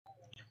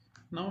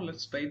Now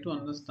let's try to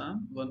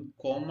understand one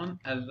common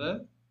error,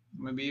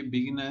 maybe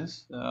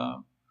beginners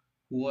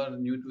who are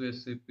new to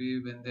SAP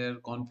when they are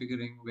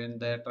configuring, when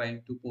they are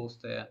trying to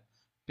post a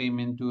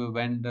payment to a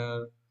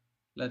vendor.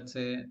 Let's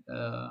say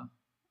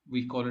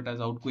we call it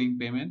as outgoing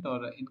payment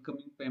or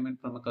incoming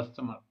payment from a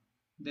customer.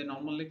 They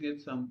normally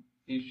get some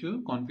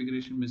issue,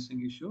 configuration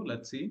missing issue.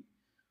 Let's see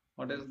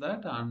what is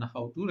that and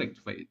how to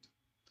rectify it.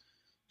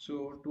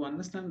 So to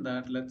understand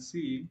that, let's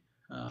see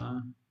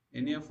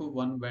any of a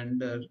one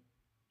vendor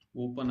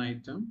open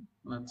item.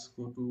 Let's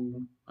go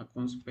to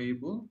accounts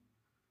payable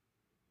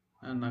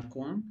and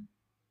account.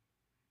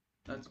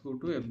 Let's go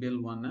to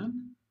FBL1 and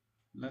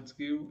let's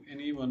give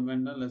any one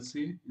vendor. Let's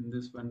see in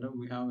this vendor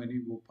we have any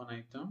open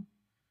item.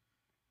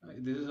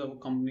 This is our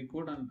company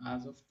code, and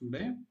as of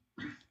today,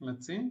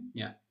 let's say,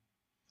 yeah,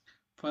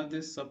 for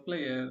this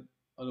supplier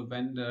or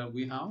vendor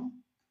we have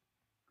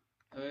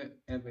an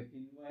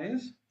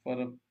invoice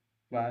for a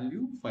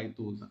value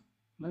 5,000.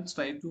 Let's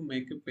try to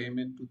make a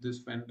payment to this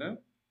vendor.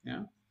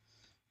 Yeah,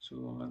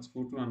 so let's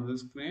go to another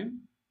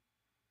screen.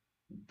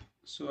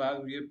 So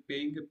as we are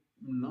paying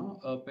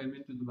a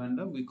payment to the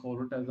vendor, we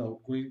call it as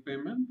outgoing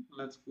payment.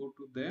 Let's go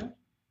to there,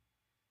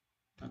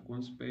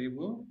 accounts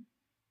payable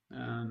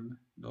and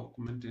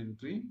document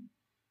entry,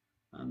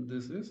 and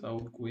this is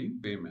outgoing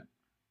payment.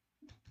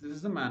 This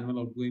is the manual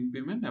outgoing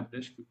payment,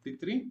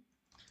 F-53.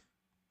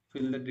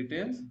 Fill the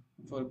details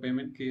for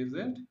payment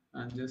KZ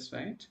and just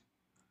write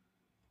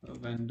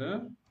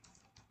vendor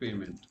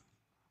payment.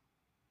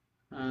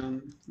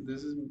 And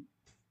this is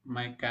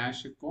my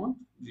cash account,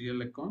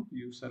 GL account.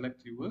 You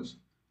select yours,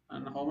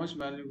 and how much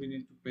value we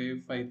need to pay.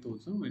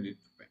 5,000 we need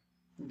to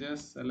pay.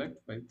 Just select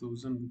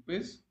 5,000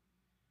 rupees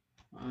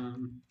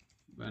and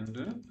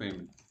vendor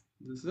payment.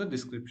 This is a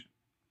description,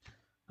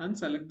 and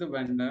select the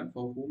vendor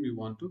for whom you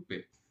want to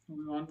pay.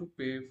 We want to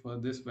pay for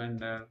this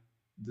vendor.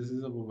 This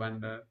is our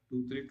vendor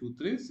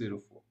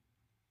 232304.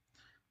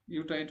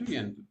 You try to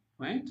enter,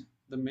 right?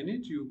 The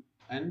minute you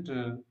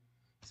enter,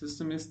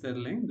 system is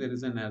telling there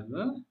is an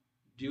error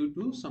due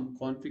to some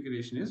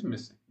configuration is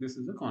missing. This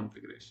is the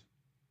configuration.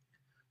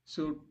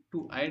 So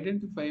to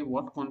identify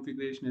what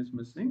configuration is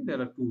missing,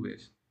 there are two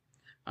ways.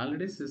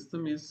 Already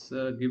system is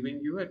giving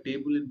you a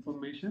table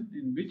information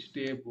in which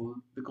table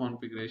the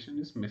configuration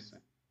is missing.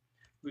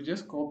 We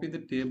just copy the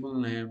table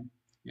name.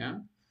 Yeah,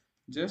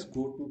 just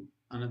go to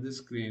another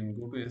screen,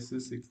 go to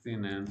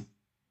SS16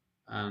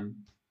 and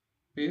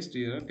paste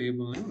here a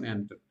table name,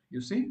 enter.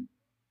 You see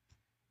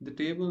the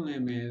table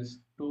name is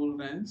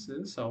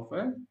tolerances of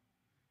a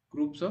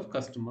groups of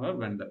customer or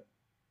vendor.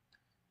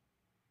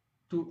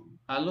 To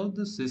allow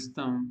the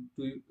system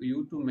to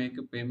you to make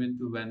a payment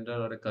to vendor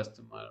or a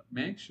customer,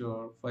 make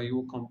sure for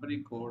your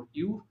company code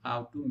you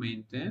have to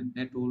maintain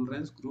a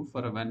tolerance group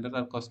for a vendor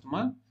or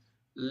customer.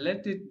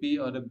 Let it be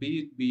or be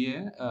it be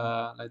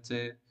a let's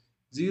say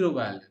zero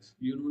values.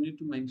 You don't need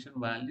to mention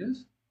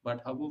values,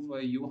 but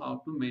however you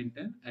have to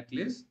maintain at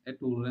least a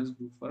tolerance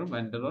group for a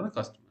vendor or a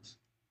customers.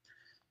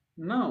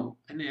 Now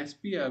in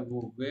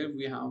SPRO where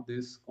we have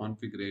this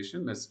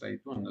configuration, let's try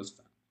to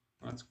understand.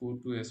 Let's go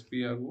to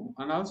SPRO,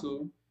 and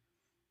also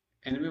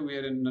anyway we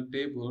are in a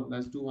table.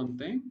 Let's do one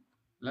thing.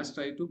 Let's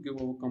try to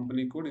give our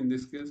company code. In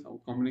this case our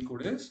company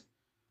code is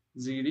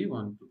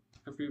ZD12.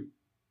 If you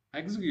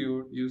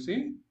execute, you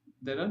see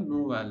there are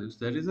no values.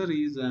 That is the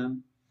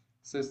reason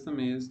system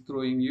is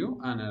throwing you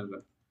an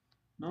error.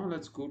 Now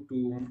let's go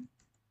to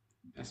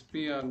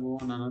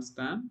SPRO and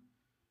understand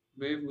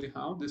where we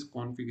have this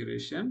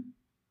configuration.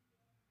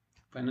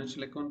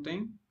 Financial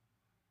accounting,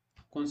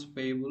 accounts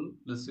payable,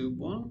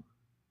 receivable.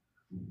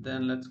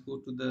 Then let's go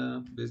to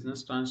the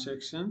business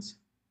transactions,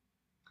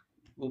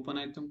 open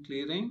item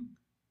clearing,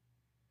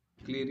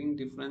 clearing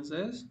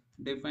differences,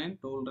 define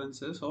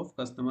tolerances of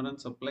customer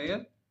and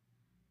supplier.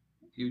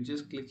 You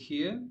just click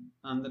here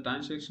and the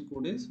transaction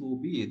code is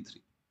OBA3.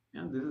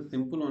 Yeah, this is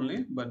simple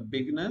only, but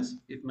beginners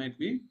it might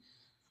be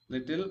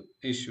little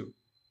issue.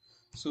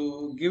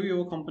 So give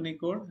your company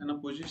code and a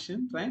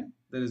position, right?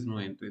 There is no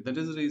entry. That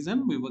is the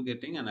reason we were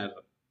getting an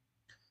error.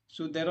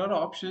 So there are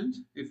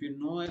options. If you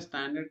know a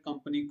standard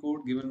company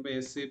code given by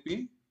SAP,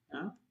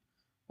 yeah,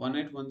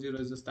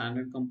 1810 is the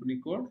standard company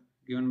code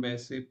given by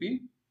SAP.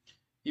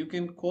 You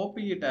can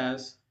copy it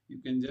as, you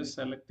can just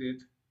select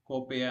it,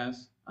 copy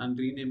as and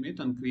rename it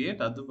and create.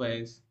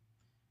 Otherwise,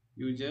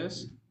 you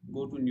just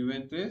go to new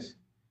entries,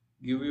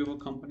 give your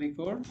company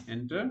code,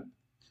 enter.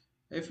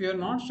 If you are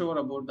not sure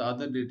about the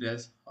other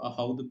details,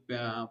 how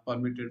the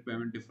permitted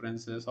payment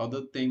differences,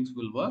 other things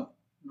will work,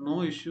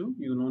 no issue.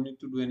 You no need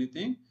to do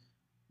anything,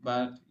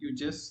 but you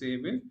just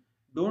save it.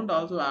 Don't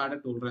also add a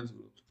tolerance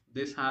group.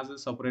 This has a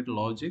separate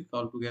logic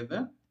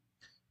altogether.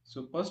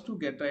 So first, to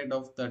get rid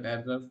of that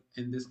error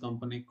in this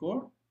company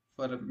code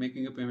for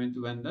making a payment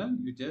to vendor,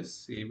 you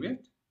just save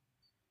it.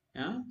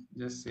 Yeah,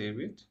 just save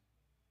it.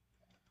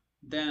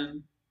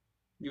 Then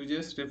you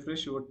just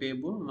refresh your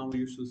table. Now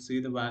you should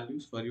see the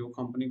values for your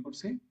company code.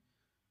 See,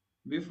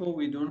 before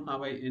we don't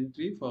have an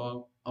entry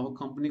for our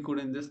company code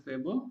in this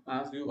table.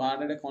 As you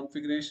added a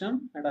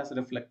configuration, it has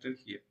reflected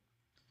here.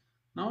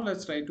 Now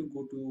let's try to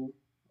go to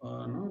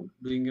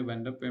doing a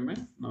vendor payment.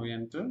 Now you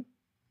enter.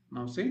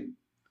 Now see,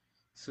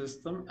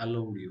 system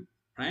allowed you,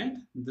 right?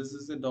 This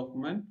is the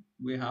document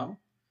we have.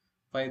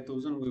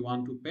 5,000 we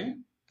want to pay.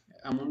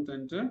 Amount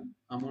enter,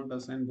 amount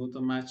assigned, both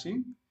are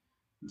matching.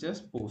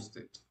 Just post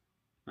it,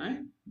 right?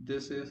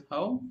 This is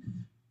how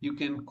you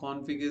can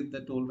configure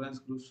the tolerance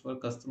groups for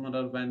customer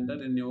or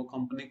vendor in your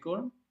company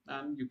code,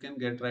 and you can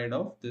get rid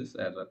of this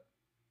error.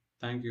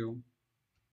 Thank you.